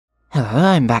Hello,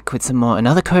 I'm back with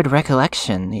another code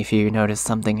Recollection. If you notice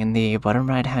something in the bottom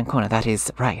right hand corner, that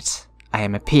is right. I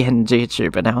am a PNG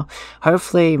tuber now.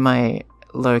 Hopefully my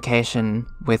location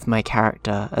with my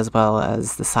character as well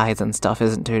as the size and stuff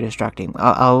isn't too distracting.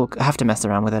 I'll have to mess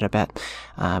around with it a bit,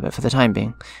 but for the time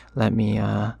being, let me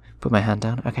put my hand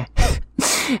down, okay.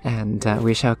 And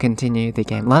we shall continue the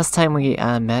game. Last time we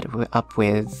met up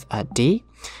with D,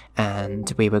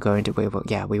 and we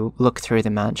looked through the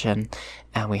mansion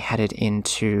and we headed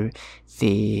into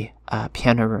the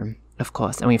piano room, of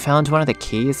course, and we found one of the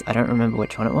keys. I don't remember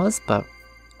which one it was, but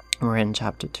we're in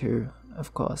chapter 2,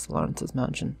 of course, Lawrence's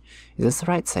mansion. Is this the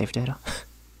right save data?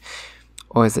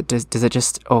 Or is it does it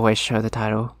just always show the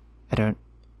title? I don't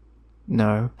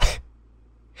know.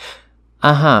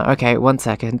 Okay, 1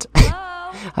 second.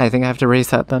 I think I have to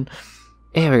reset then.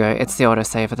 Here we go, it's the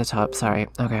autosave at the top, sorry.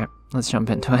 Okay, let's jump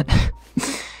into it.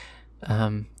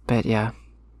 But yeah.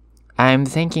 I'm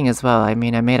thinking as well, I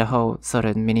mean, I made a whole sort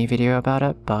of mini video about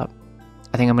it, but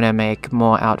I think I'm gonna make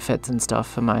more outfits and stuff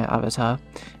for my avatar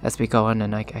as we go on,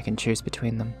 and I can choose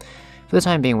between them. For the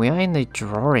time being, we are in the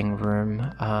drawing room.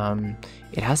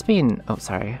 It has been, oh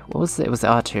sorry, what was it? It was the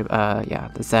R2, yeah,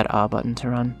 the ZR button to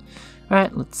run.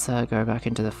 Alright, let's go back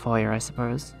into the foyer, I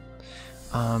suppose.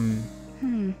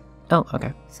 Oh,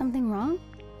 okay. Something wrong?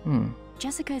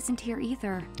 Jessica isn't here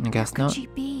either. I guess Where not. could she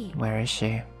be? Where is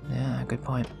she? Yeah, good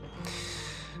point.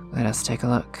 Let us take a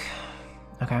look.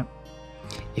 Okay.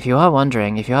 If you are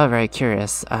wondering, if you are very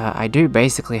curious, I do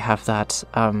basically have that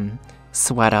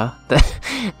sweater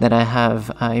that I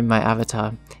have in my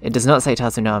avatar. It does not say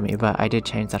Tazunami, but I did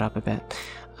change that up a bit.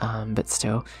 But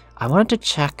still, I wanted to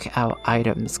check our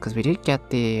items because we did get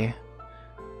the.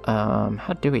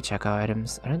 How do we check our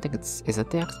items? I don't think it's. Is it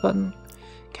the X button?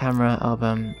 Camera,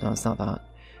 album. No, it's not that.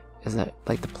 Is it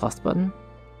like the plus button?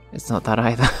 It's not that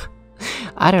either.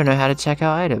 I don't know how to check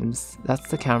our items. That's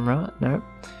the camera. Nope.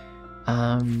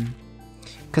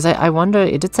 Because I wonder.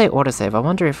 It did say autosave. I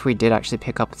wonder if we did actually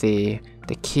pick up the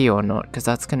key or not, because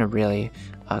that's gonna really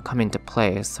come into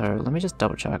play. So let me just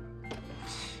double check.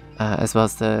 As well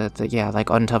as the yeah, like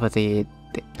on top of the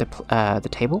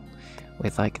table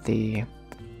with like the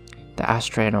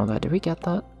ashtray and all that. Did we get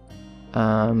that?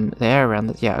 There around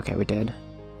the, yeah, okay, we did.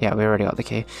 Yeah, we already got the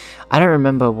key. I don't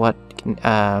remember what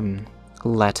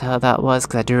letter that was,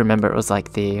 because I do remember it was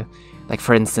like the, like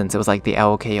for instance, it was like the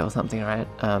L key or something, right?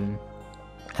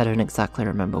 I don't exactly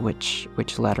remember which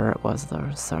letter it was though,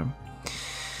 so.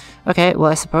 Okay,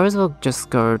 well I suppose we'll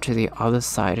just go to the other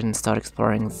side and start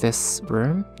exploring this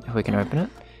room, if we can open it.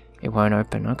 It won't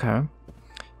open, okay.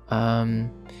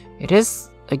 It is,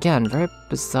 again, very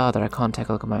bizarre that I can't take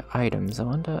a look at my items. I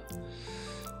wonder...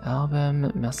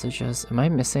 Album, messages... Am I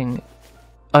missing...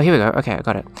 Oh, here we go. Okay, I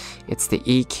got it. It's the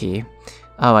E key.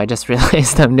 Oh, I just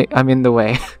realized I'm in the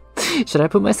way. Should I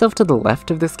put myself to the left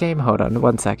of this game? Hold on,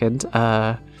 1 second.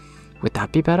 Would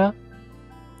that be better?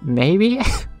 Maybe?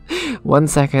 1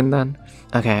 second then.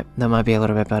 Okay, that might be a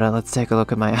little bit better. Let's take a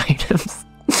look at my items.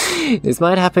 This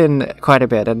might happen quite a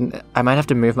bit, and I might have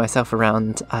to move myself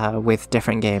around with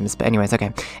different games. But anyways,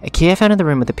 okay. A key I found in the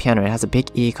room with the piano. It has a big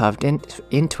E carved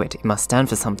into it. It must stand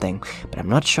for something, but I'm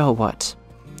not sure what.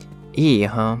 E,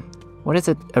 huh? What is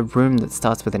a room that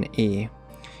starts with an E?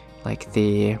 Like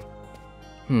the...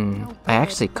 I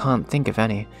actually can't think of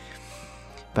any.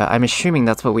 But I'm assuming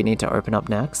that's what we need to open up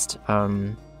next.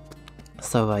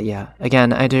 So yeah,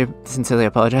 again, I do sincerely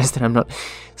apologize that I'm not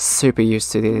super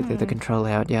used to the control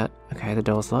layout yet. Okay, the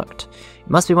door's locked. It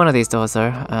must be one of these doors though.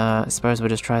 I suppose we'll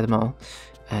just try them all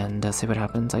and see what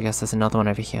happens. I guess there's another one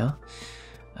over here.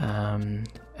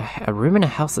 A room in a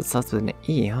house that starts with an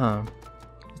E, huh?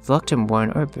 It's locked and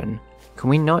won't open. Can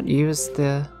we not use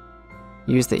the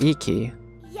E key?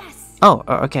 Yes. Oh,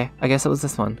 okay. I guess it was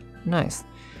this one. Nice.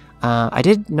 I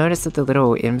did notice that the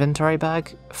little inventory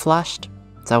bag flashed.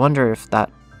 So I wonder if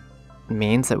that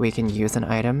means that we can use an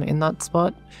item in that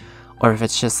spot, or if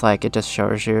it's just like it just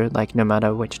shows you like no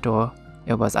matter which door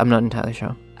it was. I'm not entirely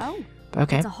sure. Oh, but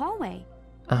okay. It's a hallway.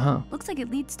 Looks like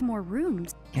it leads to more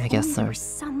rooms. I guess so. There's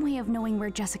some way of knowing where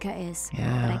Jessica is.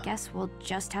 Yeah. But I guess we'll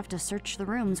just have to search the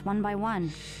rooms one by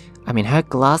one. I mean, her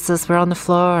glasses were on the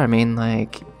floor. I mean,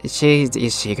 like, is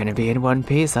she gonna be in one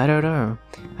piece? I don't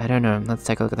know. Let's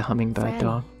take a look at the hummingbird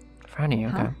door. Franny,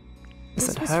 okay. Huh? Is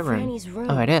This it was her room? Franny's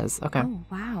room. Oh, it is. Okay. Oh,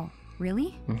 wow.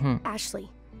 Really? Ashley,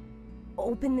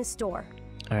 open this door.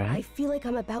 All I right. feel like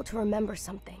I'm about to remember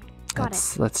something. Got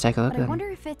it. Let's take a look But I then. wonder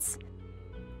if it's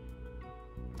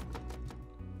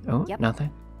Oh, Yep.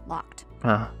 nothing. locked.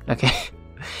 Ah, okay.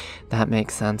 That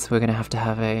makes sense. We're gonna have to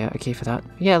have a key for that.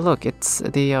 Yeah, look, it's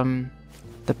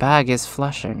the bag is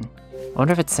flashing. I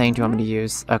wonder if it's saying, do you want me to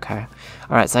use... Okay.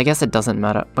 Alright, so I guess it doesn't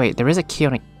matter. Wait, there is a key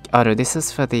on a... Oh no, this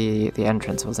is for the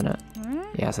entrance, wasn't it?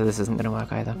 Yeah, so this isn't going to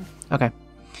work either. Okay.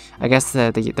 I guess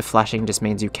the flashing just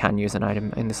means you can use an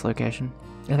item in this location.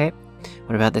 Okay.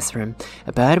 What about this room?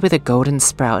 A bird with a golden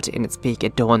sprout in its beak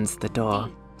adorns the door.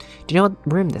 Do you know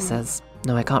what room this is?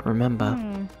 No, I can't remember.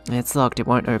 It's locked, it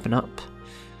won't open up.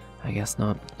 I guess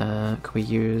not. Could we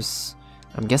use...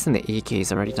 I'm guessing the E key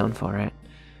is already done for it.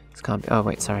 This can't be... Oh,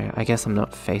 wait, sorry. I guess I'm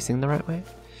not facing the right way.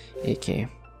 E key.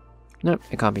 Nope,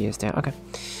 it can't be used yet. Okay.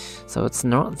 So it's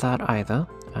not that either.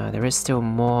 There is still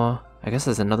more... I guess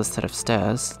there's another set of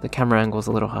stairs. The camera angle's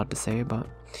a little hard to see, but...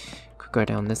 Could go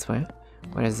down this way.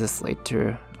 Where does this lead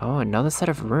to? Oh, another set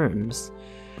of rooms.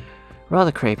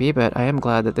 Rather creepy, but I am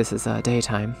glad that this is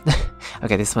daytime.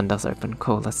 Okay, this one does open.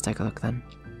 Cool, let's take a look then.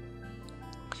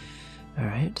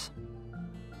 Alright.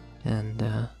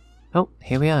 And, oh,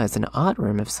 here we are. It's an art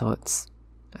room of sorts.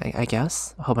 I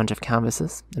guess. A whole bunch of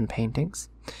canvases and paintings.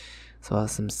 As well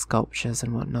as some sculptures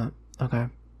and whatnot. Okay.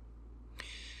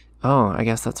 Oh, I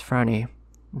guess that's Franny.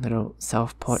 Little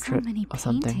self-portrait or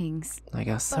something. Paintings. I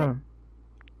guess so.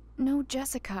 No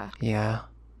Jessica. Yeah.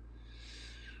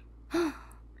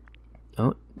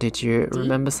 Oh, did you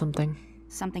remember something?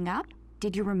 Something up?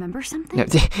 Did you remember something? No,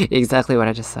 exactly what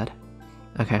I just said.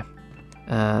 Okay.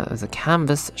 There's a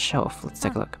canvas shelf. Let's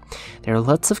take a look. There are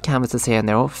lots of canvases here and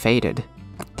they're all faded.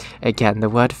 Again, the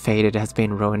word faded has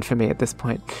been ruined for me at this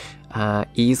point.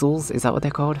 Easels, is that what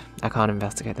they're called? I can't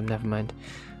investigate them, never mind.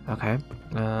 Okay.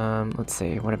 Let's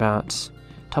see. What about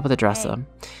top of the dresser?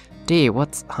 Hey. D,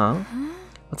 what's... Huh?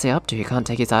 What's he up to? He can't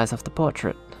take his eyes off the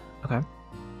portrait. Okay.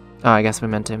 Oh, I guess we're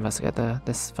meant to investigate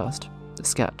this first. The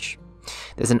sketch.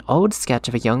 There's an old sketch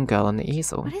of a young girl on the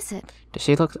easel. What is it? Does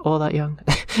she look all that young?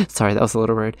 Sorry, that was a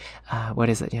little rude. What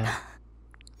is it? Yeah.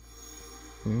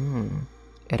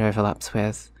 It overlaps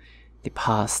with the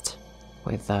past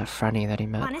with Franny that he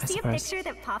met, Wanna I see suppose. a picture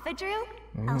that Papa drew?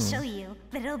 I'll show you,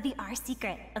 but it'll be our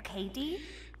secret, okay, Dee?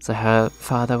 So her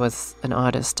father was an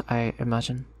artist, I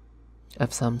imagine,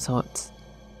 of some sorts.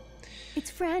 It's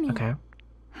Franny. Okay.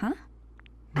 Huh?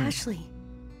 Ashley.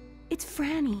 It's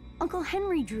Franny. Uncle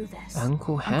Henry drew this.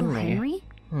 Uncle Henry? Uncle Henry?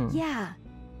 Yeah.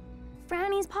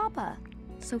 Franny's papa.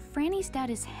 So Franny's dad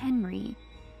is Henry,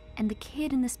 and the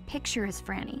kid in this picture is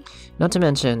Franny. Not to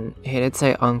mention, he did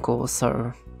say uncle,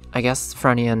 so I guess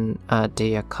Franny and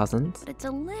Dee are cousins. But it's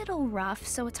a little rough,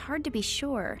 so it's hard to be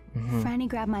sure. Franny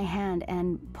grabbed my hand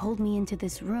and pulled me into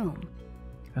this room.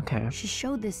 Okay. She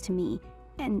showed this to me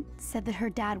and said that her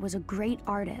dad was a great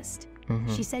artist.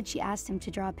 She said she asked him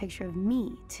to draw a picture of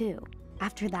me, too.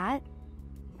 After that,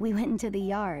 we went into the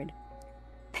yard.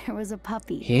 There was a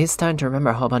puppy. He is starting to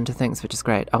remember a whole bunch of things, which is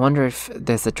great. I wonder if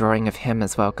there's a drawing of him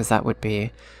as well, because that would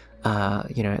be,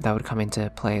 you know, that would come into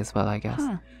play as well, I guess.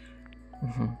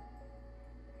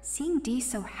 Seeing Dee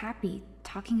so happy,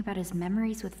 talking about his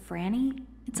memories with Franny,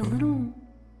 it's a little,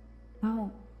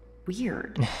 well,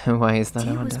 weird. Why is that, I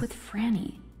Dee wonder? was with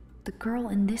Franny, the girl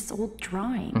in this old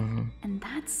drawing, and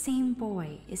that same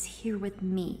boy is here with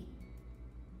me.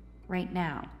 Right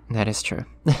now. That is true.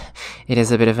 It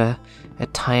is a bit of a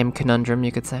time conundrum,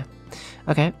 you could say.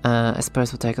 Okay, I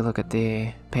suppose we'll take a look at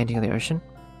the painting of the ocean.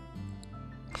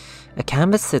 A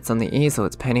canvas sits on the easel.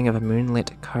 It's painting of a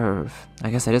moonlit cove.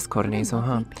 I guess it is called an easel,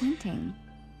 huh? Painting.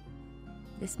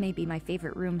 This may be my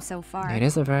favorite room so far. It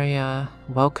is a very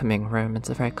welcoming room. It's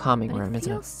a very calming room, isn't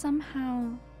it? It feels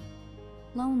somehow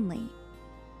lonely.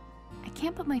 I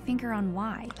can't put my finger on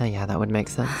why. Oh yeah, that would make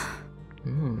sense.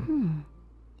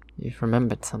 You've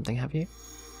remembered something, have you?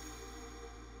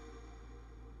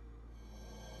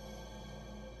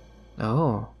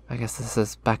 Oh, I guess this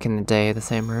is back in the day, the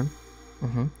same room.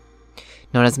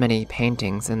 Not as many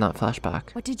paintings in that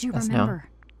flashback. What did you as remember?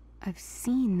 I've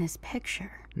seen this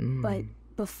picture, but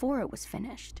before it was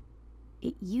finished.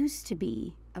 It used to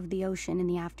be of the ocean in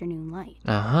the afternoon light.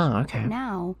 Okay.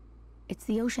 Now, it's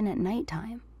the ocean at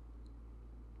nighttime.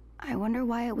 I wonder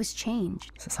why it was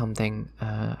changed. So something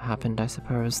happened, I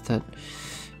suppose, that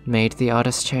made the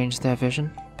artist change their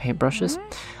vision. Paintbrushes?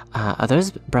 Are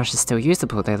those brushes still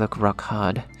usable? They look rock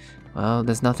hard. Well,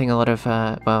 there's nothing a lot of,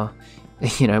 well,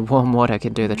 you know, warm water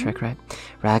can do the trick, right?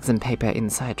 Rags and paper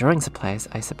inside. Drawing supplies,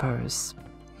 I suppose.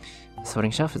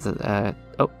 Sorting shelf is yeah,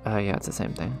 it's the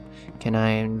same thing. Can I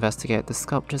investigate the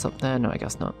sculptures up there? No, I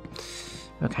guess not.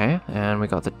 Okay, and we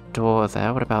got the door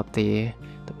there. What about the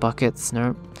buckets?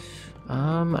 No.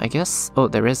 I guess... Oh,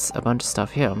 there is a bunch of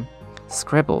stuff here.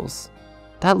 Scribbles.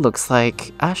 That looks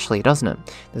like Ashley, doesn't it?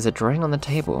 There's a drawing on the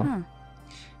table.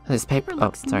 There's paper...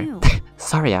 Oh, sorry. New.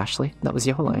 Sorry, Ashley. That was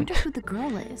your I line. wonder who the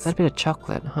girl is. Is that a bit of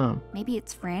chocolate, huh? Maybe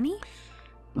it's Franny?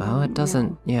 Well, it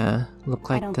doesn't, yeah, look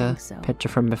I like don't the think so. picture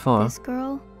from before. This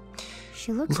girl,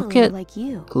 she looks a Look little at- like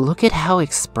you. Look at how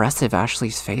expressive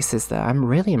Ashley's face is there. I'm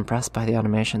really impressed by the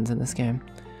animations in this game.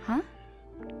 Huh?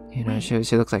 You know, Wait.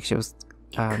 she looks like she was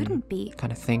Couldn't be.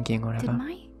 kind of thinking or Did whatever.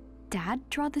 my dad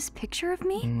draw this picture of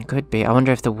me? Could be. I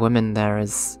wonder if the woman there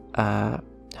is her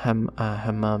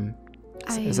mum.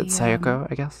 Is it Sayoko,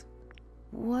 I guess?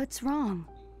 What's wrong?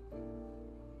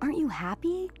 Aren't you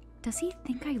happy? Does he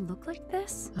think I look like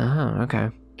this? Oh, okay.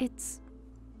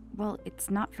 Well, it's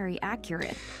not very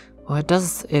accurate. Well, it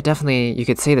definitely, you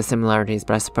could see the similarities,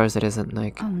 but I suppose it isn't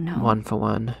like Oh no. one for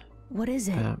one. What is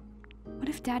it? But, What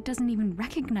if dad doesn't even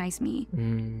recognize me?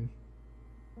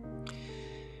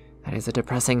 that is a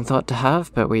depressing thought to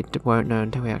have, but we won't know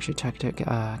until we actually checked it,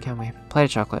 can we? Plate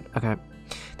of chocolate, okay.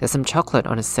 There's some chocolate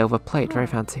on a silver plate, very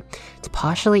fancy. It's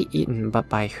partially eaten, but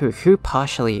by who? Who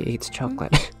partially eats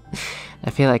chocolate? I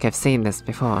feel like I've seen this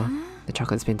before. The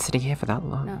chocolate's been sitting here for that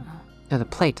long. No,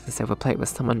 the silver plate was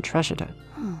someone treasured it.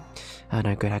 Oh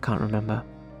no, good, I can't remember.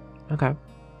 Okay.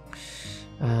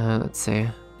 Let's see.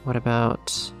 What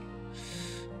about...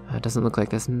 it doesn't look like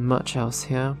there's much else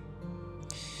here.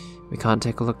 We can't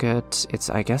take a look at...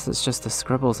 I guess it's just the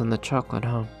scribbles in the chocolate,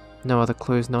 huh? No other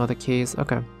clues, no other keys,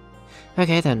 okay.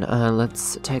 Okay then,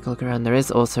 let's take a look around. There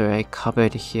is also a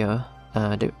cupboard here.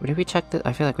 Did we check this?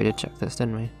 I feel like we did check this,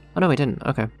 didn't we? Oh no, we didn't,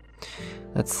 okay.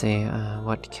 Let's see,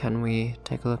 what can we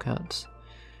take a look at?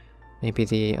 Maybe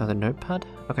the other notepad?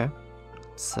 Okay.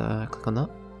 Let's click on that.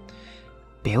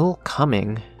 Bill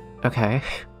Cumming. Okay.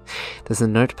 There's a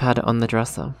notepad on the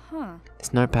dresser. Huh.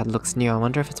 This notepad looks new. I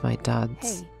wonder if it's my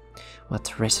dad's. Hey.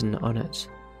 What's written on it?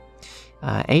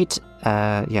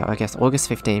 Yeah, I guess August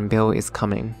 15, Bill is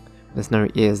coming. There's no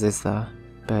ears, is there?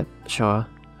 But sure.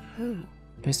 Who?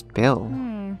 Who's Bill?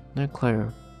 No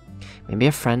clue. Maybe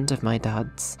a friend of my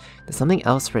dad's. There's something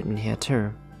else written here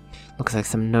too. Looks like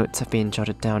some notes have been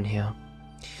jotted down here.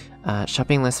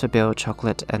 Shopping list for Bill,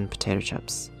 chocolate and potato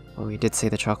chips. Well, we did see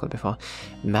the chocolate before.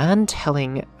 Man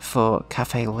telling for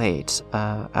cafe late,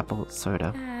 apple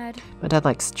soda. Dad. My dad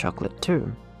likes chocolate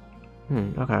too.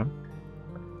 Okay.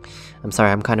 I'm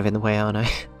sorry, I'm kind of in the way, aren't I?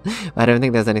 I don't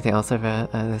think there's anything else over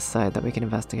this side that we can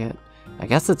investigate. I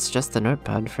guess it's just the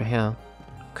notepad for here.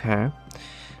 Okay.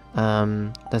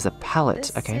 There's a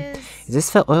palette, okay. Is this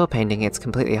for oil painting? It's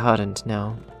completely hardened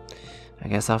now. I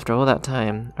guess after all that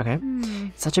time. Okay.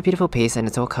 Such a beautiful piece and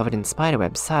it's all covered in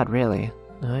spiderwebs. Sad, really.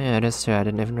 Oh yeah, it is too. I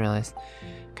didn't even realize.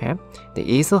 Okay. The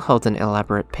easel holds an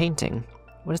elaborate painting.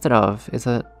 What is it of? Is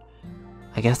it...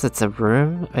 I guess it's a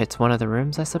room? It's one of the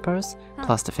rooms, I suppose?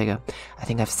 Plaster figure. I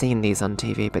think I've seen these on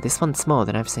TV, but this one's more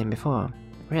than I've seen before.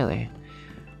 Really?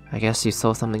 I guess you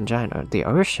saw something giant. Oh, the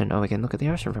ocean? Oh, we can look at the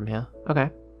ocean from here. Okay.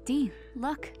 Dee,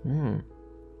 look. I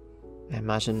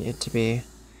imagine it to be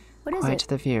What is quite it?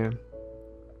 the view.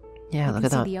 Yeah, I look can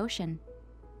at see that. the ocean.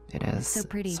 It is. So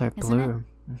pretty, So isn't blue.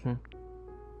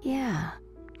 Yeah.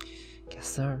 Guess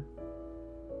so.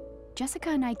 Jessica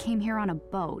and I came here on a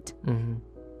boat.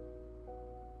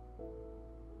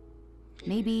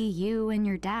 Maybe you and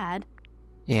your dad.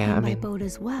 Yeah, I And my mean, boat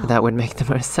as well. that would make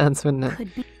the most sense, wouldn't it?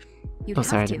 Could be. You'd Oh, have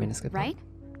sorry, I to, didn't mean to skip that. right?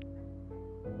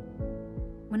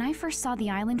 When I first saw the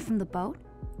island from the boat,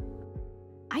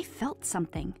 I felt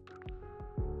something.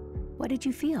 What did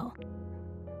you feel?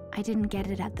 I didn't get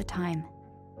it at the time,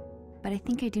 but I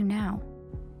think I do now.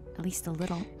 At least a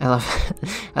little.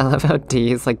 I love how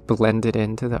D is like blended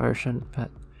into the ocean, but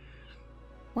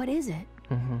What is it?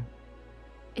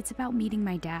 It's about meeting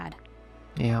my dad.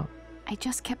 yeah. I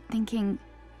just kept thinking,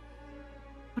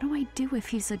 what do I do if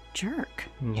he's a jerk?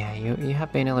 Yeah, you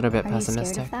have been a little bit Are you scared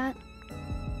pessimistic. of that?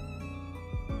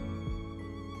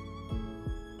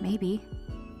 Maybe.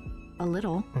 A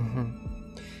little.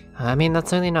 I mean,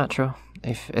 that's only natural,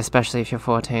 especially if you're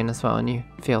 14 as well and you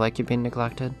feel like you've been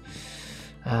neglected.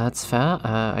 That's fair.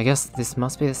 I guess this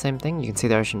must be the same thing. You can see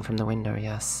the ocean from the window.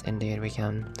 Yes, indeed we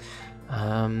can.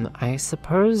 I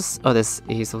suppose... Oh, there's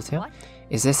easels here. What?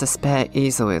 Is this a spare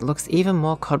easel? It looks even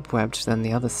more cobwebbed than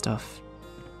the other stuff.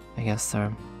 I guess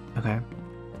so. Okay.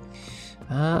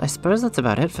 I suppose that's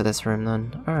about it for this room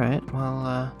then. Alright,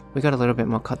 well, we got a little bit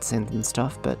more cutscenes and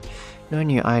stuff, but no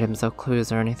new items or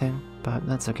clues or anything, but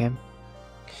that's okay.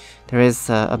 There is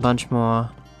a bunch more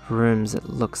rooms, it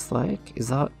looks like.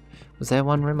 Was there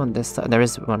one room on this side? There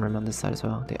is one room on this side as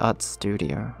well. The art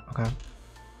studio. Okay.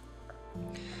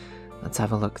 Let's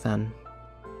have a look then.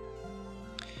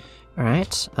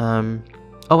 Alright,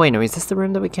 oh wait, no, is this the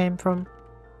room that we came from?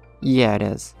 Yeah, it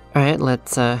is. Alright,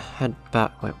 let's head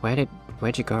back. Wait,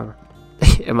 where'd you go?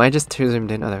 Am I just too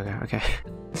zoomed in? Oh, there we go, okay.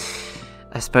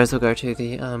 I suppose we'll go to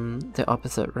the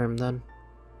opposite room then.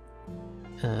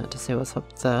 to see what's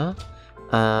up there.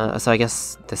 So I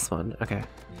guess this one. Okay.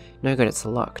 No good, it's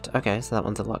locked. Okay, so that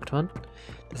one's a locked one.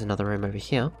 There's another room over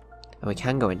here. And we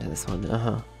can go into this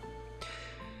one.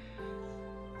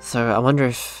 So I wonder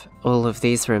if all of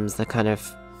these rooms are kind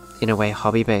of, in a way,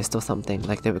 hobby-based or something.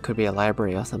 Like there could be a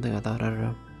library or something like that. I don't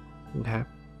know. Okay.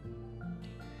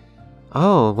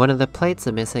 Oh, one of the plates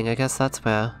are missing. I guess that's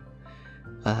where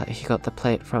he got the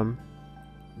plate from.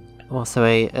 Also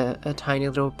a tiny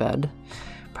little bed.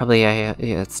 Probably yeah,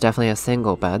 it's definitely a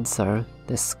single bed, so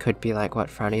this could be like, what,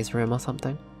 Franny's room or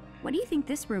something? What do you think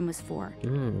this room was for?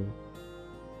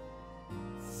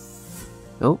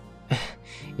 Oh,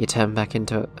 you turn back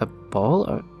into a ball?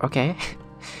 Oh, okay.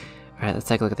 Alright, let's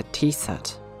take a look at the tea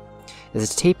set.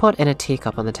 There's a teapot and a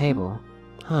teacup on the table.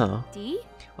 Huh. D?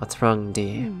 What's wrong,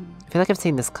 D? I feel like I've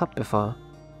seen this cup before.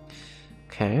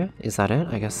 Okay, is that it?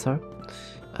 I guess so.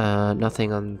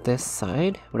 Nothing on this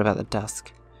side. What about the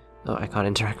desk? Oh, I can't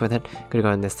interact with it. Gotta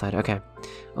go on this side. Okay.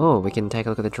 Oh, we can take a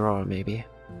look at the drawer, maybe.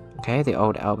 Okay, the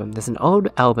old album. There's an old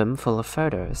album full of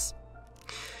photos.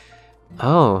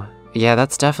 Oh, yeah,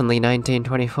 that's definitely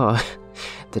 1924.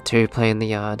 The two play in the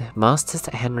yard. Masters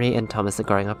Henry and Thomas are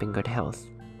growing up in good health.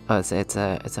 Oh, it's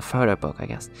a photo book, I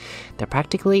guess. They're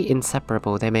practically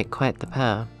inseparable. They make quite the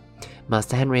pair.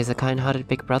 Master Henry is a kind-hearted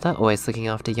big brother, always looking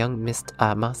after young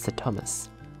Master Thomas.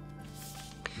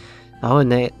 Oh,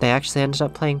 and they actually ended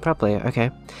up playing properly.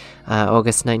 Okay.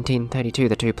 August 1932,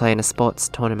 the two play in a sports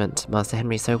tournament. Master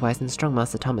Henry so wise and strong,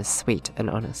 Master Thomas sweet and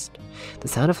honest. The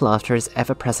sound of laughter is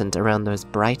ever present around those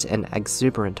bright and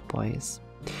exuberant boys.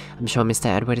 I'm sure Mr.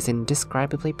 Edward is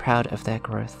indescribably proud of their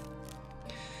growth.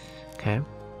 Okay.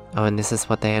 Oh, and this is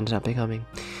what they ended up becoming.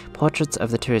 Portraits of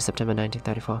the two, September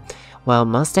 1934. While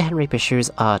Master Henry pursues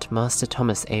art, Master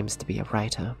Thomas aims to be a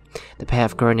writer. The pair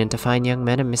have grown into fine young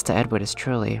men, and Mr. Edward is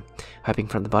truly hoping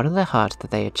from the bottom of their heart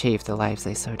that they achieve the lives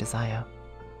they so desire.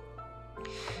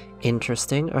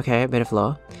 Interesting. Okay, a bit of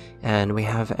lore. And we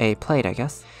have a plate, I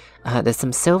guess. There's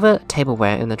some silver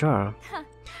tableware in the drawer.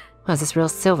 Oh, is this real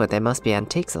silver? There must be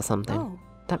antiques or something. Oh.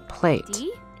 That plate.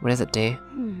 D? What is it, D?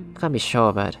 Can't be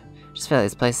sure, but I just feel like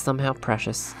this place is somehow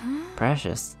precious.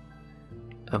 Precious?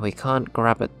 Oh, we can't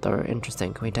grab it though.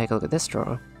 Interesting. Can we take a look at this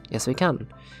drawer? Yes, we can.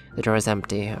 The drawer is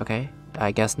empty. Okay.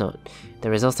 I guess not.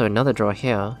 There is also another drawer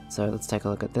here, so let's take a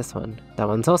look at this one. That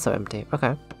one's also empty.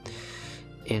 Okay.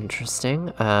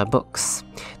 Interesting. Books.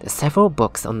 There's several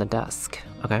books on the desk.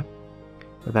 Okay.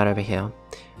 What about over here?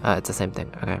 It's the same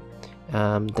thing. Okay.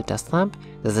 The desk lamp?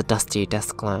 There's a dusty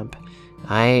desk lamp.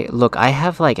 I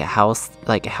have like a house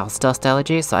dust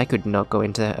allergy, so I could not go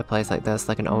into a place like this,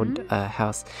 like an old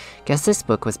house. Guess this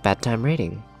book was bedtime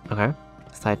reading. Okay.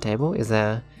 Side table. Is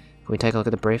there... Can we take a look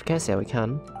at the briefcase? Yeah, we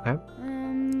can. Okay.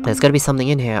 There's gotta be something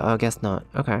in here. Oh, I guess not.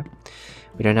 Okay.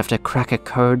 We don't have to crack a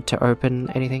code to open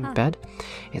anything. Bed.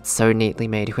 It's so neatly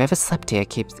made. Whoever slept here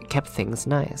kept things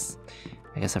nice.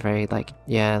 I guess a very, like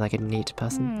a neat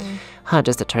person. Huh,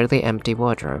 just a totally empty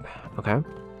wardrobe. Okay.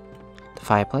 The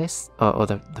fireplace. Or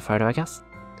the photo, I guess.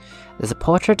 There's a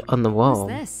portrait on the wall.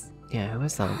 Who's this? Yeah, who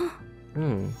is that?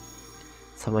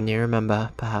 Someone you remember,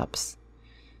 perhaps.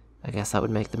 I guess that would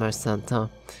make the most sense, huh?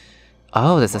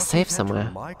 Oh, there's a safe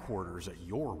somewhere. My quarters at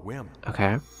your whim.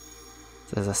 Okay.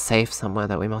 So there's a safe somewhere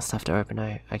that we must have to open,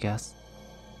 I guess.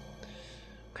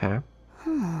 Okay.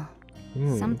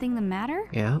 Something the matter?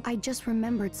 Yeah. I just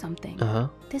remembered something.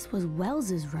 This was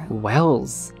Wells's room.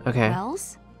 Wells. Okay.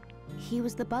 Wells? He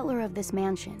was the butler of this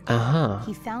mansion.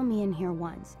 He found me in here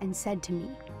once and said to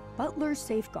me, "Butlers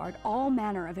safeguard all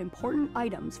manner of important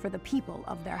items for the people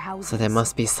of their houses." So there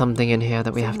must be something in here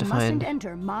that we have to You find. mustn't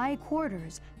enter my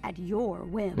quarters at your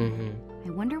whim. I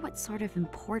wonder what sort of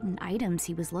important items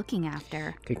he was looking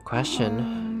after. Good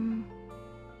question.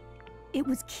 It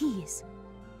was keys.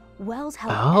 Wells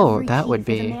held Oh, every that key would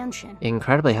for the be mansion.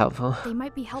 incredibly helpful. They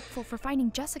might be helpful for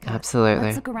finding Jessica. Absolutely.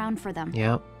 Let's look around for them.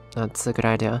 Yep, that's a good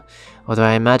idea. Although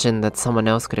I imagine that someone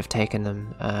else could have taken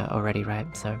them already, right?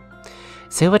 So,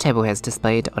 silver tableware is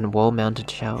displayed on wall-mounted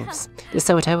shelves. This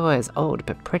silver tableware is old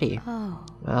but pretty. Oh,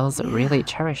 Wells really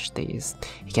cherished these.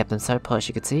 He kept them so polished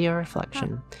you could see your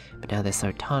reflection, but now they're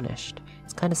so tarnished.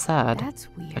 It's kind of sad. that's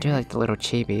weird. I do like the little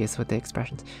chibis with the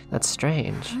expressions. That's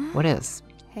strange. What is?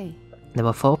 Hey, There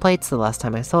were 4 plates the last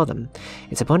time I saw them.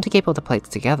 It's important to keep all the plates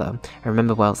together. I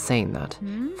remember Wells saying that.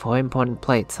 4 important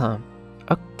plates, huh?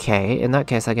 Okay, in that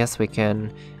case I guess we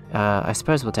can... I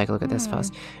suppose we'll take a look at this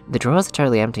first. The drawers are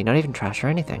totally empty, not even trash or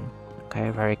anything. Okay,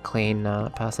 very clean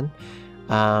person.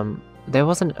 There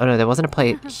wasn't... Oh no, there wasn't a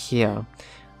plate here.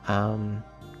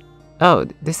 Oh,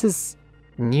 this is...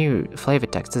 new flavor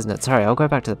text, isn't it? Sorry, I'll go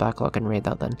back to the backlog and read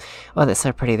that then. Oh, they're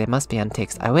so pretty. They must be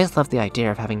antiques. I always love the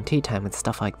idea of having tea time with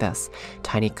stuff like this.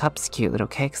 Tiny cups, cute little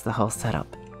cakes, the whole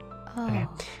setup. Okay.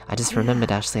 I just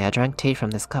remembered, Ashley, I drank tea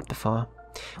from this cup before.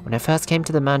 When I first came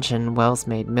to the mansion, Wells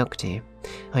made milk tea.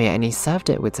 Oh yeah, and he served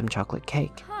it with some chocolate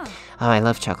cake. Oh, I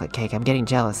love chocolate cake. I'm getting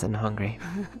jealous and hungry.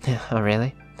 Oh,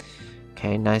 really?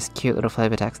 Okay, nice, cute little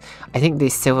flavor text. I think the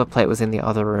silver plate was in the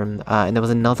other room, and there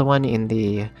was another one in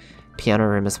the piano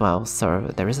room as well,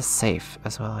 so there is a safe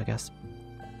as well, I guess.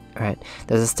 Alright,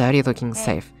 there's a sturdy-looking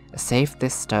safe. A safe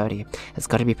this sturdy. It's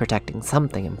got to be protecting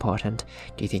something important.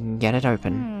 Do you think you can get it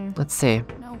open? Let's see.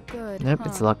 No good. Nope,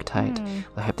 it's locked tight.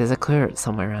 Well, I hope there's a clue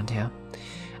somewhere around here.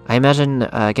 I imagine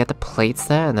get the plates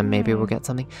there, and then maybe we'll get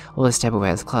something. All this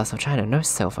tableware is glass of china, no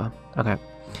silver. Okay.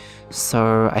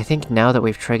 So I think now that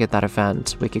we've triggered that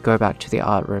event, we could go back to the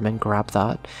art room and grab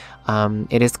that.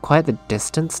 It is quite the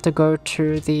distance to go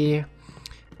to the,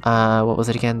 what was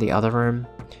it again? The other room?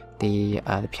 The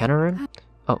piano room?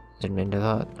 Oh, didn't mean to do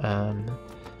that.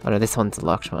 Oh no, this one's the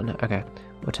locked one. Okay,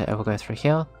 we'll go through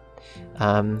here.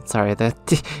 Sorry,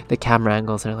 the camera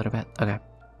angles are a little bit. Okay.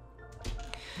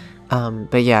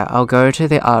 But yeah, I'll go to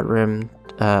the art room,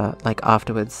 like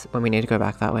afterwards when we need to go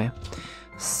back that way.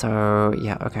 So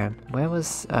yeah, okay. Where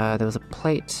was there was a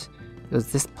plate? It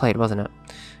was this plate, wasn't it?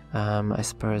 I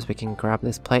suppose we can grab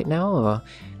this plate now, or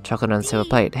chocolate on silver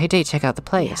plate. Hey Dee, check out the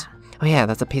plate. Yeah. Oh yeah,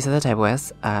 that's a piece of the tableware.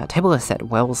 Tableware set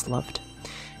Wells loved.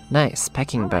 Nice,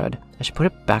 pecking bird. I should put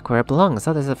it back where it belongs.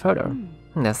 Oh, there's a photo.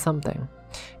 There's something.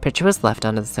 Picture was left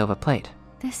under the silver plate.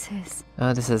 This is...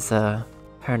 Oh, this is her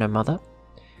and her mother.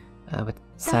 With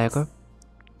Sayoko.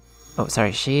 Oh,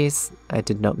 sorry, she's... I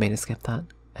did not mean to skip that.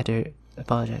 I do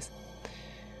apologize.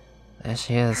 There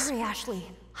she is. Hurry, Ashley.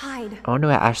 Hide. I wonder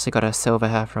where Ashley got her silver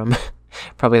hair from.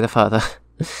 Probably the father,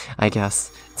 I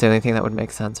guess. It's the only thing that would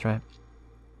make sense, right?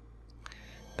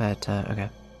 But, okay.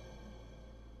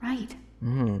 Right.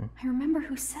 I remember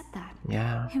who said that.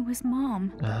 Yeah. It was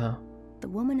Mom. Uh-huh. The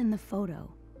woman in the photo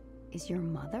is your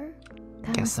mother?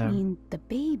 That Guess must so. mean the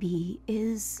baby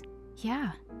is...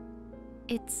 Yeah.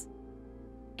 It's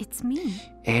me.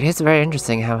 It is very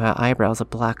interesting how her eyebrows are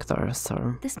black, though,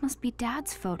 so... This must be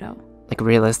Dad's photo. Like,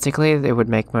 realistically, it would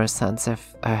make more sense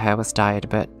if her hair was dyed,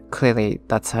 but clearly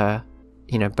that's her,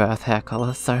 you know, birth hair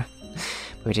color, so...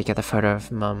 We did get the photo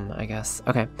of Mum, I guess.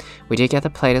 Okay, we did get the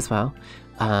plate as well.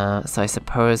 So I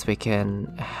suppose we can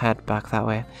head back that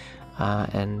way.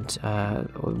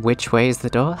 Which way is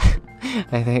the door?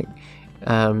 I think.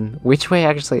 Which way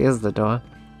actually is the door?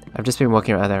 I've just been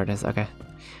walking around. There it is. Okay.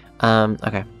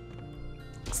 Okay.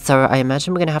 So I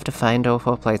imagine we're gonna have to find all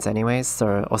 4 plates anyways.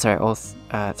 So, or sorry, all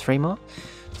 3 more.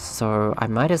 So I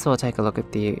might as well take a look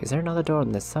at the. Is there another door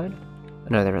on this side?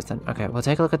 No, there isn't. Okay, we'll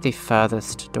take a look at the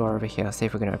furthest door over here, see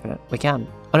if we can open it. We can.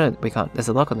 Oh no, we can't. There's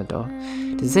a lock on the door.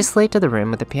 Does this lead to the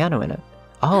room with the piano in it?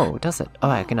 Oh, does it? Oh,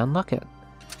 I can unlock it.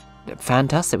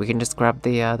 Fantastic, we can just grab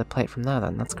the plate from there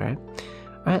then, that's great.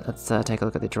 Alright, let's take a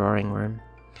look at the drawing room.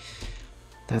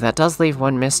 Though that does leave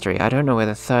one mystery. I don't know where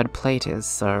the 3rd plate is,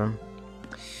 so...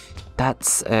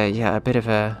 That's, yeah, a bit of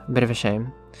a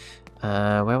shame.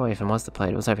 Where even was the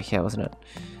plate? It was over here, wasn't it?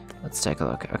 Let's take a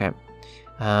look. Okay.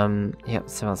 Yep,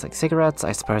 smells like cigarettes.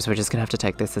 I suppose we're just gonna have to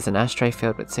take this as an ashtray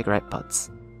filled with cigarette butts.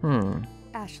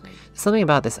 Ashley. Something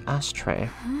about this ashtray.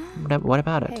 What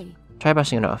about it? Hey. Try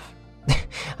brushing it off.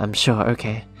 I'm sure,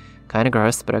 okay. Kinda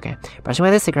gross, but okay. Brushing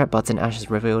away the cigarette butts and ashes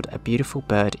revealed a beautiful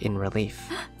bird in relief.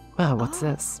 Wow, what's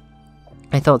this?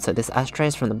 I thought so. This ashtray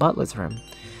is from the butler's room.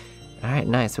 Alright,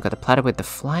 nice. We've got the platter with the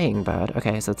flying bird.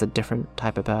 Okay, so it's a different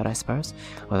type of bird, I suppose.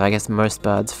 Although I guess most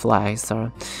birds fly,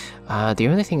 so... the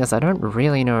only thing is I don't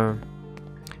really know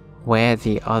where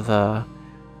the other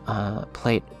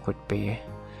plate would be.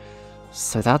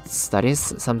 So that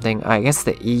is something... I guess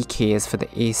the E key is for the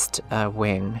east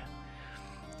wing.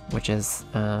 Which is,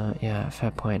 yeah,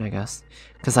 fair point, I guess.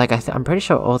 Because, like, I'm pretty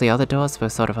sure all the other doors were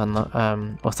sort of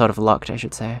or sort of locked, I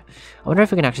should say. I wonder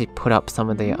if we can actually put up some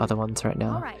of the other ones right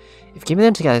now. Alright. If keeping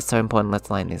them together is so important, let's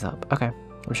line these up. Okay.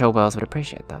 I'm sure Wells would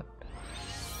appreciate that.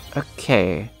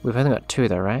 Okay. We've only got 2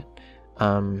 though, right?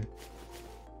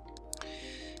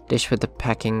 Dish with the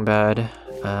pecking bird.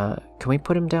 Can we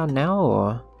put him down now,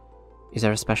 or is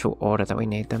there a special order that we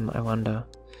need them, I wonder?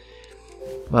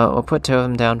 Well, we'll put 2 of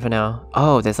them down for now.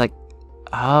 Oh, there's like...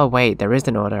 Oh, wait, there is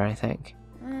an order, I think.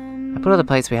 I put all the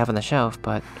plates we have on the shelf,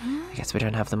 but I guess we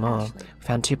don't have them all. We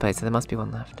found 2 plates, so there must be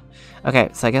 1 left. Okay,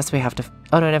 so I guess we have to...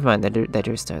 Oh, no, never mind, they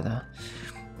do stay there.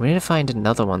 We need to find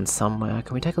another one somewhere.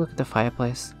 Can we take a look at the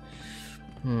fireplace?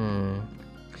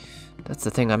 That's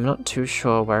the thing, I'm not too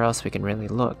sure where else we can really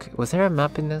look. Was there a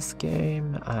map in this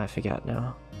game? I forget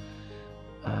now.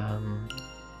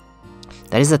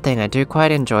 That is the thing, I do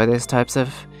quite enjoy those types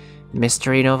of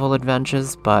mystery novel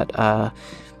adventures, but,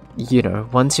 you know,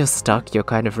 once you're stuck, you're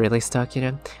kind of really stuck, you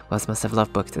know? Wells must have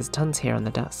loved books. There's tons here on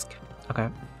the desk. Okay.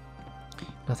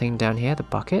 Nothing down here. The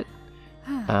bucket?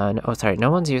 Oh, sorry,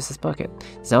 no one's used this bucket.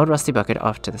 There's an old rusty bucket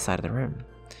off to the side of the room.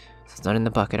 So it's not in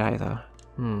the bucket either.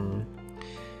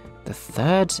 The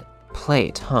third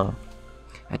plate, huh?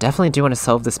 I definitely do want to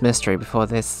solve this mystery before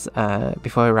this,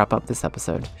 before we wrap up this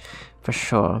episode. For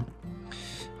sure.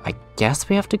 I guess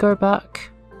we have to go back?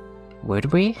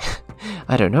 Would we?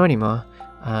 I don't know anymore.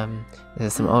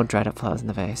 There's some old dried up flowers in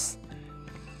the vase.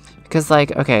 Because,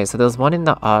 like, okay, so there was one in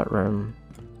the art room,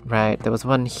 right? There was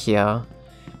one here,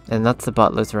 and that's the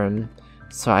butler's room.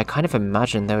 So I kind of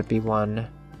imagine there would be one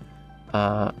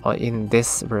in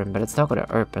this room, but it's not going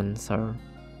to open, so...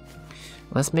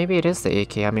 Unless maybe it is the E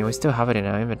key. I mean, we still have it in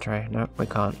our inventory. No, we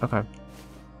can't. Okay.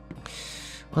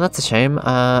 Well, that's a shame.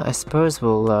 I suppose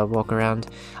we'll walk around.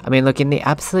 I mean, look, in the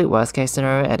absolute worst case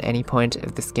scenario, at any point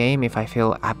of this game, if I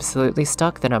feel absolutely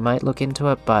stuck, then I might look into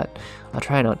it, but I'll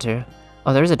try not to.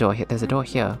 Oh, there is a door here. There's a door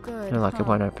here. Good, No, like, it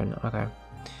won't open. Okay.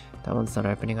 That one's not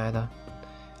opening either.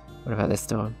 What about this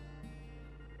door?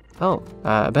 Oh,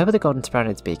 a bird with a golden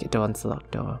sprouted beak adorns the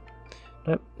locked door.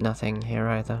 Nope, nothing here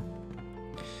either.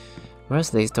 Most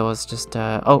of these doors just,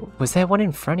 oh, was there one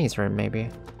in Franny's room, maybe?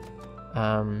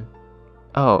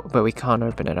 Oh, but we can't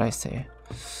open it, I see.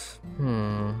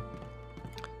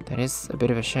 That is a bit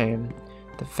of a shame.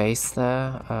 The vase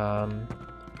there,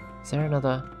 is there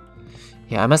another?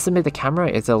 Yeah, I must admit the camera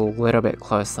is a little bit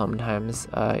close sometimes,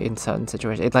 in certain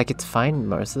situations. It's fine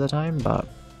most of the time, but...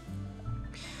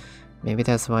 Maybe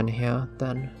there's one here,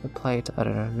 then. The plate, I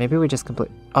don't know. Maybe we just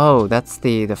complete... Oh, that's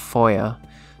the foyer.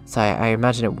 So I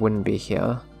imagine it wouldn't be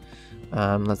here.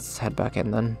 Let's head back in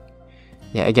then.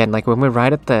 Yeah, again, like when we're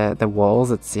right at the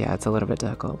walls, it's a little bit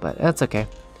difficult, but that's okay.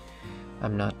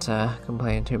 I'm not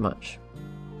complaining too much.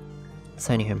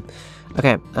 So anywho.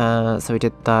 Okay, so we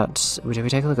did that. Did we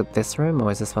take a look at this room,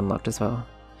 or is this one locked as well?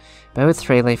 Bear with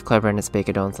 3-leaf clover and its beak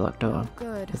adorns the locked door.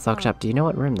 Good. It's locked up. Do you know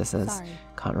what room this is? Sorry.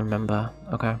 Can't remember.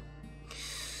 Okay.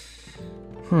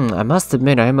 I must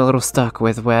admit I am a little stuck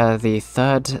with where the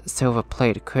third silver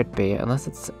plate could be, unless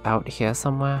it's out here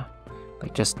somewhere.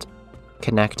 Like just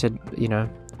connected, you know.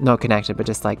 Not connected, but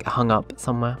just like hung up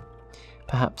somewhere.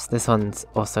 Perhaps this one's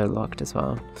also locked as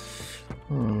well.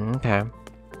 Okay.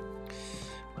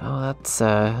 Well, that's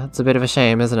a bit of a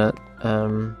shame, isn't it?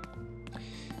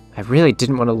 I really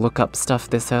didn't want to look up stuff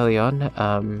this early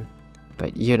on,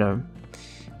 but you know,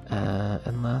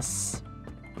 unless...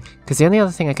 Because the only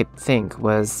other thing I could think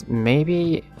was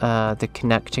maybe the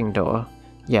connecting door,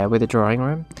 yeah, with the drawing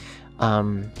room.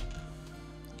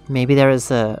 Maybe there is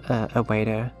a way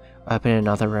to open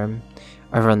another room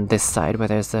over on this side where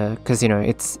there's a... Because, you know,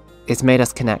 it's made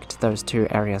us connect those two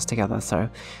areas together, so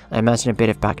I imagine a bit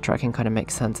of backtracking kind of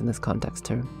makes sense in this context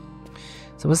too.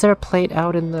 So was there a plate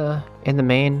out in the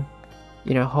main,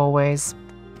 you know, hallways?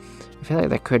 I feel like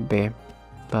there could be,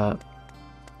 but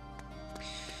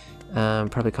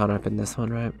probably can't open this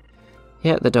one, right?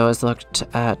 Yeah, the door is locked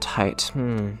tight.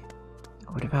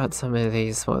 What about some of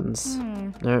these ones?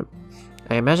 Nope.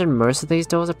 I imagine most of these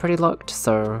doors are pretty locked,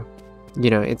 so you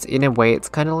know, it's in a way it's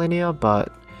kind of linear,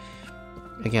 but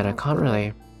again, I can't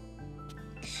really...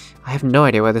 I have no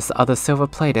idea where this other silver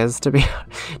plate is, to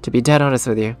be dead honest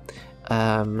with you.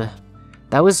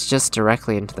 That was just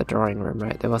directly into the drawing room,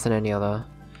 right? There wasn't any other...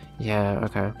 Yeah,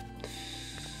 okay.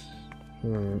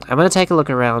 I'm gonna take a look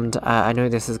around. I know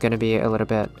this is gonna be a little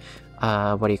bit...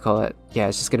 what do you call it? Yeah,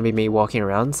 it's just gonna be me walking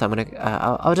around, so I'm gonna...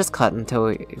 I'll just cut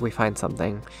until we find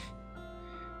something.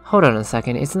 Hold on a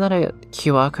second, isn't that a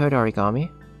QR code origami?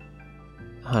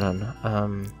 Hold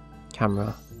on,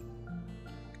 camera.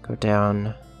 Go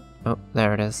down. Oh,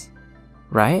 there it is.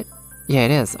 Right? Yeah,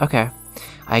 it is. Okay.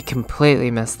 I completely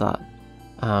missed that.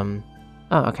 Oh,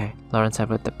 okay. Lawrence said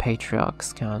with the patriarch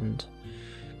scanned.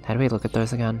 How do we look at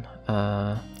those again?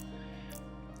 Oh,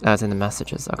 it's in the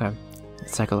messages. Okay.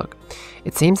 Let's take a look.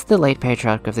 It seems the late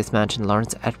patriarch of this mansion,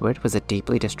 Lawrence Edward, was a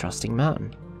deeply distrusting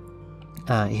man.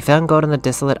 He found gold on the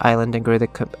desolate island and grew the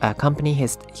company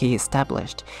he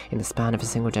established in the span of a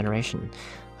single generation.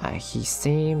 He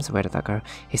seems... Where did that go?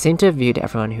 He seemed to have viewed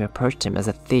everyone who approached him as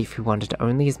a thief who wanted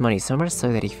only his money, so much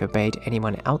so that he forbade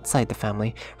anyone outside the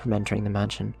family from entering the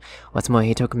mansion. What's more,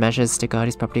 he took measures to guard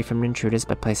his property from intruders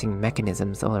by placing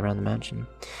mechanisms all around the mansion.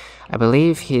 I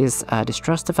believe his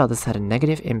distrust of others had a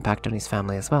negative impact on his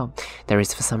family as well. There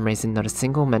is for some reason not a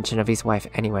single mention of his wife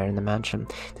anywhere in the mansion.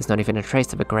 There's not even a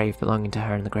trace of a grave belonging to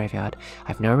her in the graveyard. I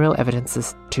have no real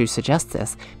evidence to suggest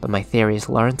this, but my theory is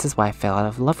Lawrence's wife fell out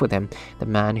of love with him, the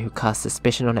man who cast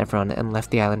suspicion on everyone and left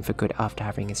the island for good after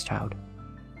having his child.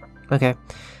 Okay.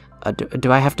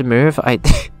 Do I have to move?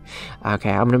 Okay,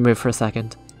 I'm gonna move for a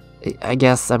second. I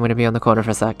guess I'm going to be on the corner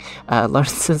for a sec.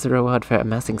 Lawrence's reward for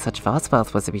amassing such vast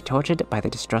wealth was to be tortured by the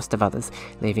distrust of others,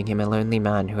 leaving him a lonely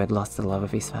man who had lost the love of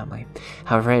his family.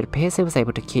 However, it appears he was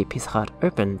able to keep his heart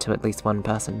open to at least one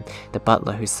person, the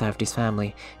butler who served his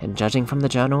family, and judging from the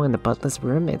journal in the butler's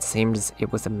room, it seems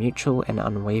it was a mutual and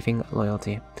unwavering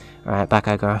loyalty. Alright, back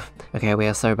I go. Okay, we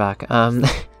are so back.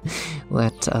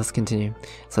 Let us continue.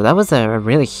 So that was a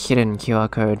really hidden QR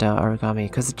code origami,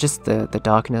 because just the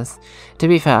darkness. To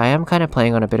be fair, I am kind of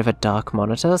playing on a bit of a dark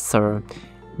monitor, so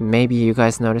maybe you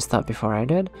guys noticed that before I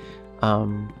did.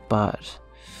 But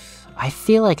I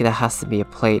feel like there has to be a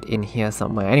plate in here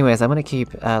somewhere. Anyways, I'm going to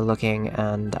keep looking,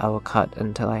 and I will cut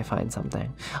until I find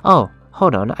something. Oh,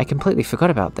 hold on, I completely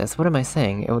forgot about this. What am I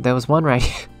saying? There was one right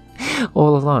here.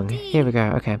 All along. Here we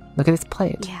go. Okay, look at this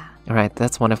plate. Yeah. Alright,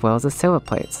 that's one of Wells's silver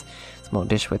plates. Small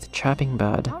dish with chirping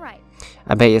bird. All right.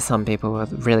 I bet you some people were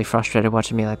really frustrated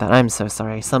watching me like that. I'm so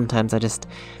sorry. Sometimes I just,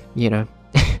 you know,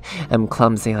 am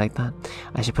clumsy like that.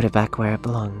 I should put it back where it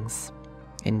belongs.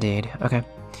 Indeed. Okay.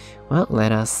 Well,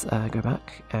 let us go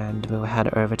back and we'll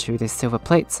head over to the silver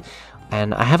plates.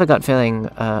 And I have a gut feeling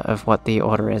of what the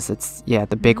order is. It's, yeah,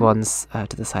 the big ones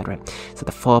to the side, right? So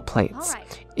the 4 plates. All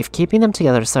right. If keeping them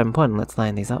together is so important, let's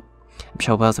line these up. I'm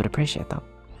sure Wells would appreciate that.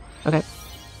 Okay.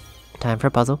 Time for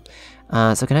a puzzle.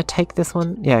 So can I take this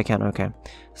one? Yeah, I can, okay.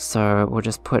 So we'll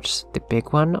just put the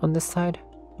big one on this side.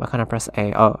 Why can't I press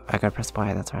A? Oh, I gotta press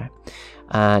Y, that's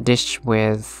right. Dish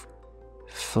with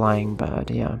flying bird,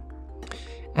 yeah.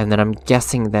 And then I'm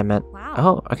guessing they're meant... Wow.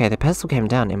 Oh, okay, the pedestal came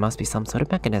down. It must be some sort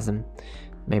of mechanism.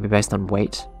 Maybe based on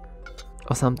weight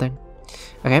or something.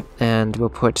 Okay, and we'll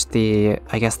put the,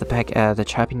 I guess the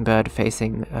chirping bird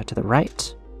facing to the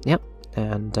right. Yep,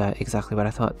 and exactly what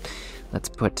I thought. Let's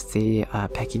put the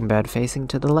pecking bird facing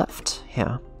to the left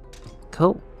here.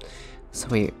 Cool. So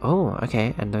oh,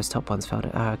 okay, and those top ones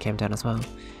came down as well.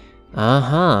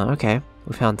 Okay,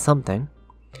 we found something.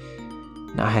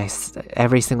 Nice.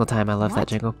 Every single time I love that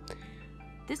jingle.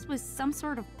 This was some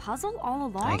sort of puzzle all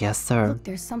along? I guess so. Look,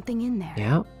 there's something in there.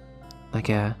 Yeah, like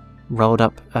a rolled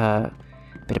up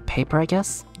bit of paper, I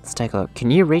guess. Let's take a look.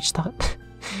 Can you reach that?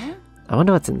 Yeah. I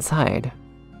wonder what's inside.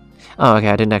 Oh, okay,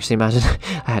 I didn't actually imagine.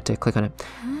 I had to click on it.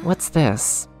 What's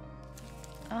this?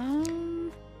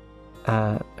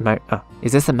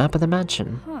 Is this a map of the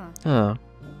mansion? Huh. Oh,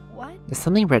 What? there's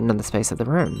something written on the space of the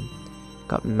room.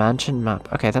 Got mansion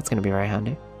map. Okay, that's gonna be very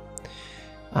handy.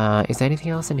 Is there anything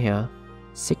else in here?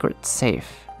 Secret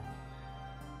safe.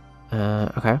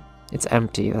 Okay. It's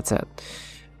empty, that's it.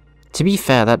 To be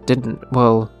fair, that didn't,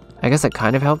 well, I guess it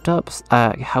kind of helped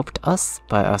us,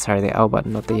 but, oh, sorry, the L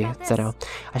button, not the ZL.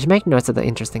 I should make notes of the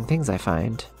interesting things I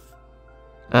find.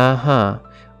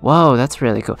 Whoa, that's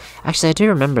really cool. Actually, I do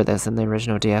remember this in the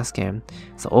original DS game.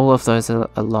 So all of those are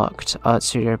locked. Art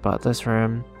Studio, Butler's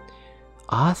Room,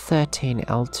 R13,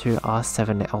 L2,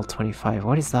 R7, L25.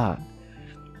 What is that?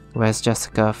 Where's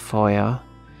Jessica? Foyer.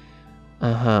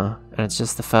 And it's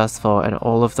just the first floor, and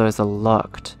all of those are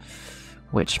locked.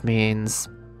 Which means...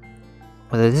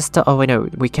 Well, oh wait, no,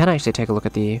 we can actually take a look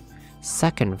at the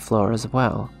second floor as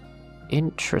well.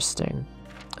 Interesting.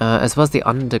 As well as the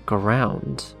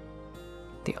underground.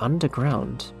 The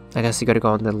underground. I guess you gotta go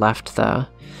on the left there.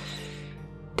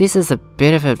 This is a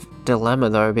bit of a dilemma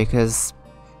though, because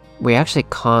we actually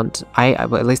can't...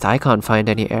 well, at least I can't find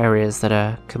any areas that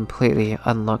are completely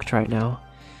unlocked right now.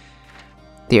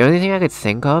 The only thing I could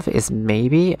think of is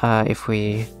maybe, if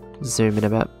we zoom in a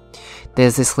bit,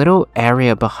 there's this little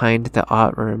area behind the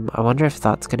art room. I wonder if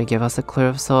that's going to give us a clue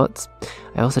of sorts.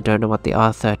 I also don't know what the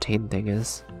R13 thing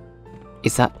is.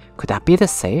 Is that... Could that be the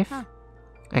safe? Huh.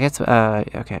 I guess...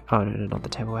 okay. Oh, no, not the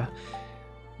tableware.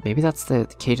 Maybe that's the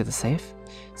key to the safe?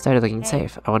 Started looking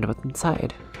safe. I wonder what's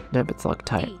inside. Nope, it's locked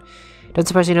tight. Hey. Don't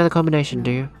suppose you know the combination,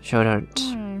 do you? Sure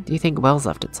don't. Do you think Wells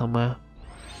left it somewhere?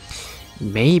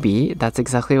 Maybe that's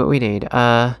exactly what we need.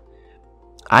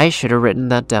 I should have written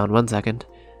that down. 1 second.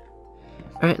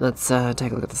 Alright, let's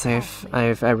take a look at the safe.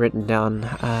 I've written down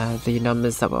the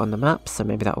numbers that were on the map, so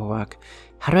maybe that will work.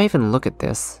 How do I even look at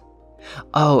this?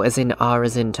 Oh, as in R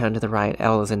as in turn to the right,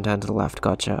 L as in turn to the left.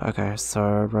 Gotcha. Okay, so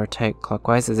rotate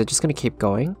clockwise. Is it just gonna keep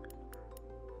going?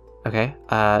 Okay,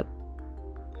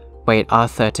 wait,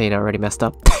 R13, I already messed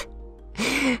up.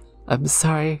 I'm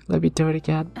sorry, let me do it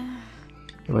again.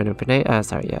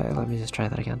 Sorry, yeah, let me just try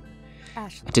that again.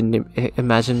 Ashley. I didn't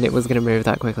imagine it was going to move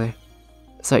that quickly.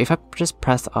 So if I just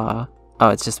press R... Oh,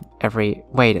 it's just every...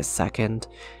 Wait a second.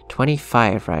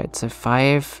 25, right? So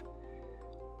 5,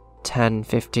 10,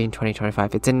 15, 20,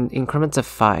 25. It's in increments of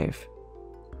 5.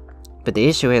 But the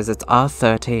issue is it's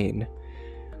R13.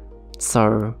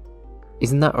 So,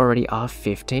 isn't that already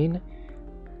R15?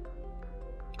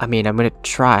 I mean, I'm going to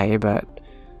try, but...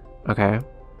 Okay.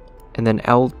 And then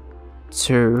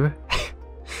L2...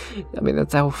 I mean,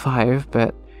 that's L5,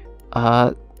 but...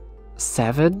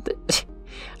 R7?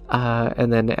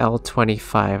 And then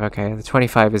L25. Okay, the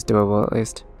 25 is doable at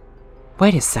least.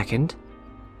 Wait a second.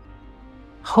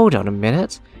 Hold on a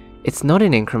minute. It's not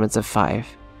in increments of 5.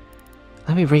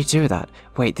 Let me redo that.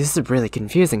 Wait, this is really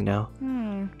confusing now.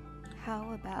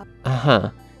 How about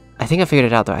I think I figured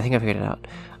it out though.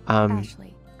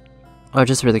 Ashley? I was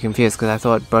just really confused because I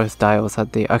thought both dials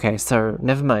had the... Okay, so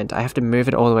never mind. I have to move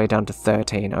it all the way down to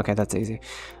 13. Okay, that's easy.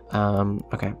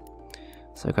 Okay.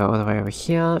 So go all the way over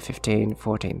here. 15,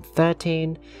 14,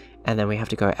 13. And then we have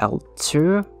to go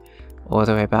L2 all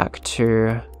the way back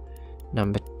to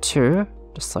number 2.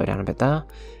 Just slow down a bit there.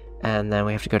 And then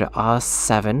we have to go to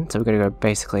R7. So we're going to go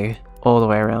basically all the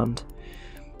way around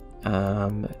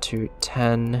to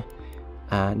 10,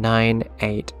 9,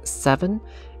 8, 7.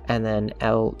 And then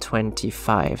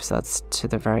L25, so that's to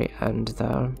the very end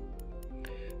though.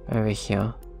 Over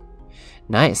here.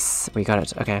 Nice, we got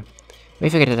it, okay. We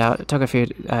figured it out, it took a few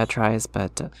tries,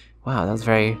 but wow, that was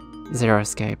very Zero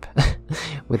Escape.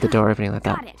 With the door opening like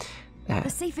Got that. it. The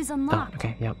safe is Oh, unlocked.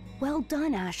 okay, yep. Well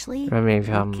done, Ashley. Remove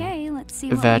Okay, let's see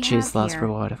what Virtue's we have last here.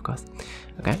 reward, of course.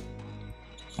 Okay.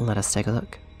 Let us take a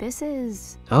look. This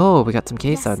is... Oh, we got some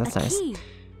keys Yes, though, that's a nice. key.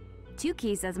 2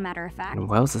 keys, as a matter of fact. And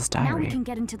Wells's Now we diary. can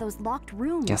get into those locked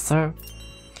rooms. Yes, sir.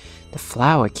 The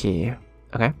flower key.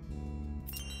 Okay.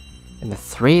 And the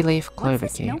 3-leaf What's clover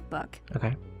this key. notebook?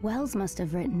 Okay. Wells must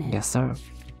have written it. Yes, sir.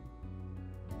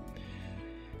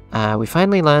 We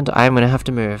finally learned I'm gonna have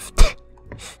to move.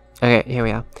 Okay, here we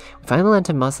are. We finally learned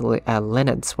to muscle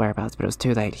Leonard's whereabouts, but it was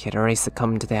too late. He had already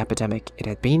succumbed to the epidemic. It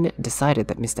had been decided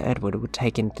that Mr. Edward would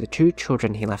take in the 2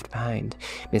 children he left behind.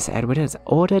 Mr. Edward has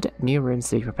ordered new rooms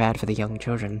to be prepared for the young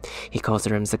children. He calls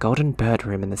the rooms the Golden Bird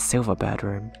Room and the Silver Bird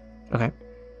Room. Okay.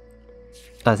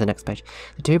 That's the next page.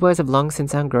 The 2 boys have long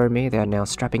since outgrown me. They are now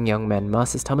strapping young men.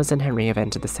 Masters Thomas and Henry have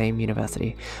entered the same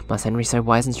university. Master Henry so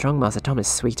wise and strong, Master Thomas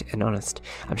sweet and honest.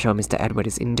 I'm sure Mr. Edward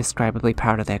is indescribably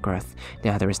proud of their growth.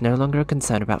 Now there is no longer a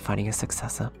concern about finding a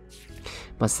successor.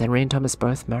 Master Henry and Thomas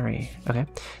both marry. Okay.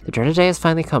 The dreaded day has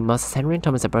finally come. Masters Henry and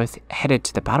Thomas are both headed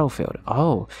to the battlefield.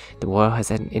 Oh, the war has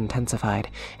intensified,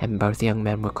 and both young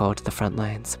men were called to the front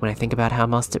lines. When I think about how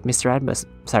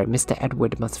Mr.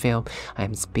 Edward must feel, I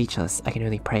am speechless. I can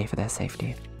only pray for their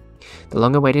safety. The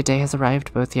long-awaited day has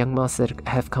arrived. Both young masters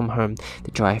have come home.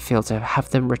 The joy I feel to have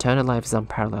them return alive is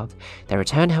unparalleled. They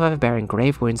return, however, bearing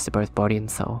grave wounds to both body and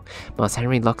soul. Master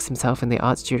Henry locks himself in the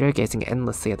art studio, gazing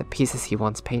endlessly at the pieces he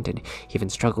once painted. He even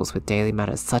struggles with daily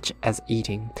matters such as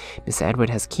eating. Mr. Edward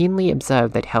has keenly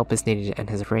observed that help is needed and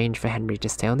has arranged for Henry to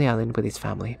stay on the island with his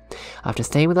family. After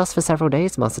staying with us for several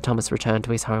days, Master Thomas returned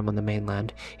to his home on the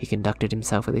mainland. He conducted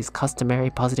himself with his customary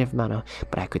positive manner,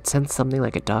 but I could sense something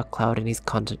like a dark cloud in his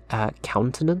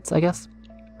countenance, I guess.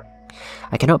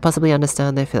 I cannot possibly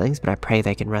understand their feelings, but I pray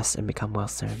they can rest and become well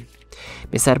soon.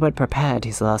 Mr. Edward prepared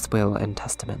his last will and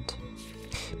testament.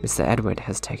 Mr. Edward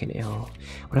has taken ill.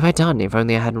 What have I done? If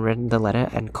only I hadn't written the letter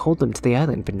and called them to the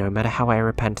island, but no matter how I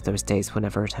repent, those days will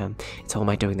never return. It's all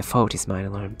my doing, the fault is mine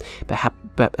alone. But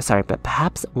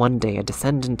perhaps one day a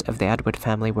descendant of the Edward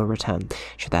family will return.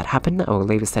 Should that happen, I will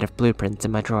leave a set of blueprints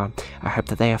in my drawer. I hope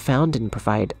that they are found and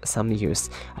provide some use.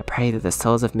 I pray that the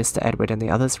souls of Mr. Edward and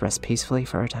the others rest peacefully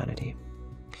for eternity.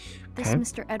 This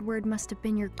Mr. Edward must have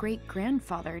been your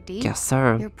great-grandfather, Dee. Yes,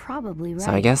 sir. You're probably right.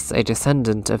 So I guess a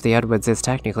descendant of the Edwards is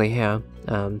technically here.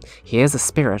 He is a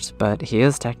spirit, but he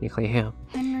is technically here.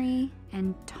 Henry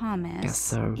and Thomas. Yes,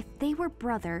 sir. If they were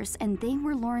brothers and they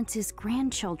were Lawrence's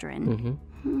grandchildren.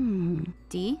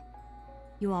 Dee,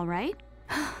 you all right?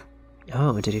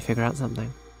 Oh, did he figure out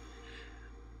something?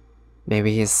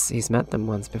 Maybe he's met them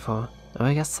once before. Oh,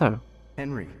 I guess so.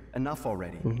 Henry, enough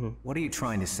already. What are you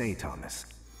trying to say, Thomas?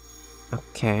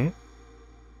 Okay.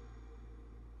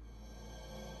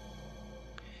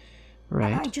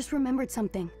 Right. I just remembered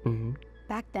something.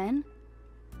 Back then,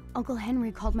 Uncle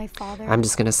Henry called my father... I'm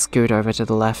just gonna scoot over to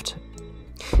the left.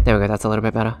 There we go, that's a little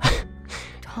bit better.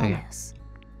 Thomas.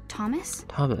 Thomas?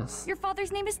 Thomas. Your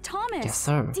father's name is Thomas. Yes,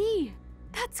 sir. Dee,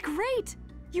 that's great.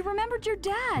 You remembered your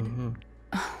dad. Mm-hmm.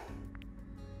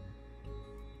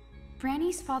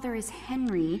 Franny's father is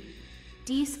Henry,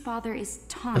 Dee's father is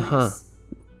Thomas.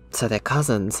 So they're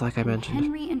cousins, like I mentioned.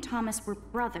 Henry and Thomas were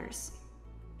brothers.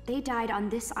 They died on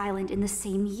this island in the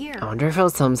same year. I wonder if it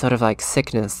was some sort of like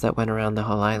sickness that went around the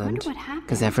whole I island. wonder what happened.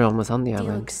 Because everyone was on the Dee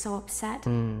island. looks so upset.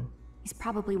 Mm. He's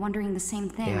probably wondering the same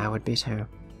thing. Yeah, I would be too.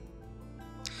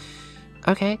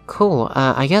 Okay, cool.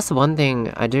 I guess one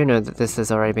thing, I do know that this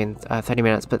has already been 30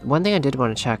 minutes, but one thing I did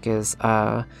want to check is,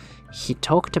 he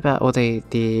talked about, or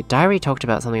the diary talked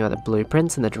about something about the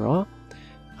blueprints in the drawer.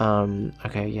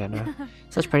 Okay, yeah, no.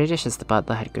 Such pretty dishes, the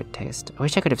butler had good taste. I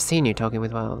wish I could have seen you talking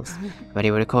with Wells, but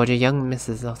he would have called you young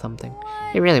missus or something.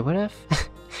 He really would have.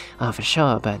 Oh, for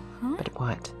sure, but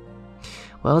what?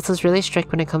 Wells was really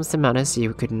strict when it comes to manners.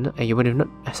 You would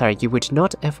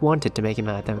not have wanted to make him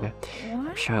mad. There we go.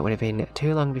 I'm sure it would have been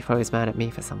too long before he was mad at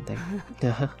me for something.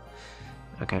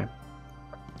 Okay.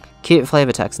 Cute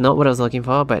flavor text, not what I was looking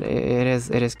for, but it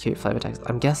is cute flavor text.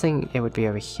 I'm guessing it would be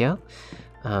over here.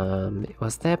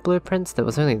 Was there blueprints? There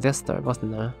was only this though,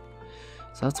 wasn't there?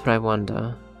 So that's what I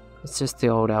wonder. It's just the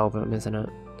old album, isn't it?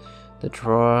 The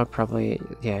drawer, probably,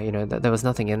 yeah, you know, there was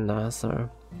nothing in there, so...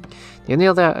 The only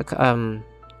other,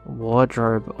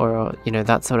 wardrobe or, you know,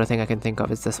 that sort of thing I can think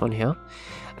of is this one here.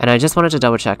 And I just wanted to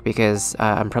double check because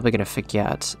I'm probably going to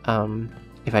forget,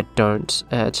 if I don't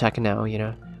check now, you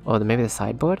know. Or maybe the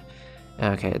sideboard?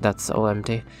 Okay, that's all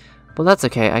empty. Well, that's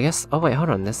okay, I guess... Oh wait,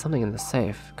 hold on, there's something in the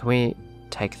safe. Can we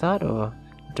take that, or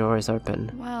the door is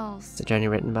open? Wells. It's a journal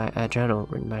written by...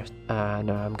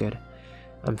 no, I'm good.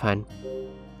 I'm fine.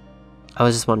 I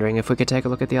was just wondering if we could take a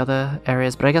look at the other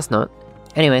areas, but I guess not.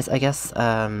 Anyways, I guess,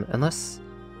 unless...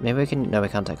 Maybe we can... No, we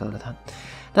can't take a look at that.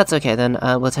 That's okay then,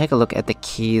 we'll take a look at the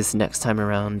keys next time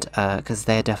around, because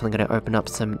they're definitely going to open up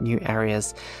some new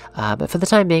areas. But for the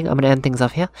time being, I'm going to end things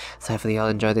off here, so hopefully y'all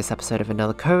enjoy this episode of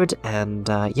Another Code, and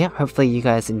yeah, hopefully you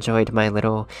guys enjoyed my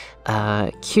little,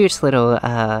 cute little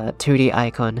 2D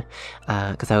icon,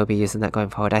 because I will be using that going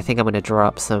forward. I think I'm going to draw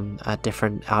up some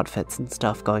different outfits and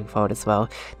stuff going forward as well,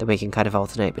 that we can kind of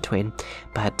alternate between.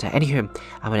 But anywho,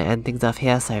 I'm going to end things off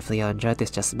here, so hopefully y'all enjoyed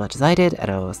this just as much as I did, and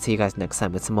I will see you guys next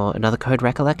time with some more Another Code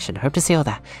Recollection. Hope to see you all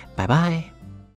there. Bye bye!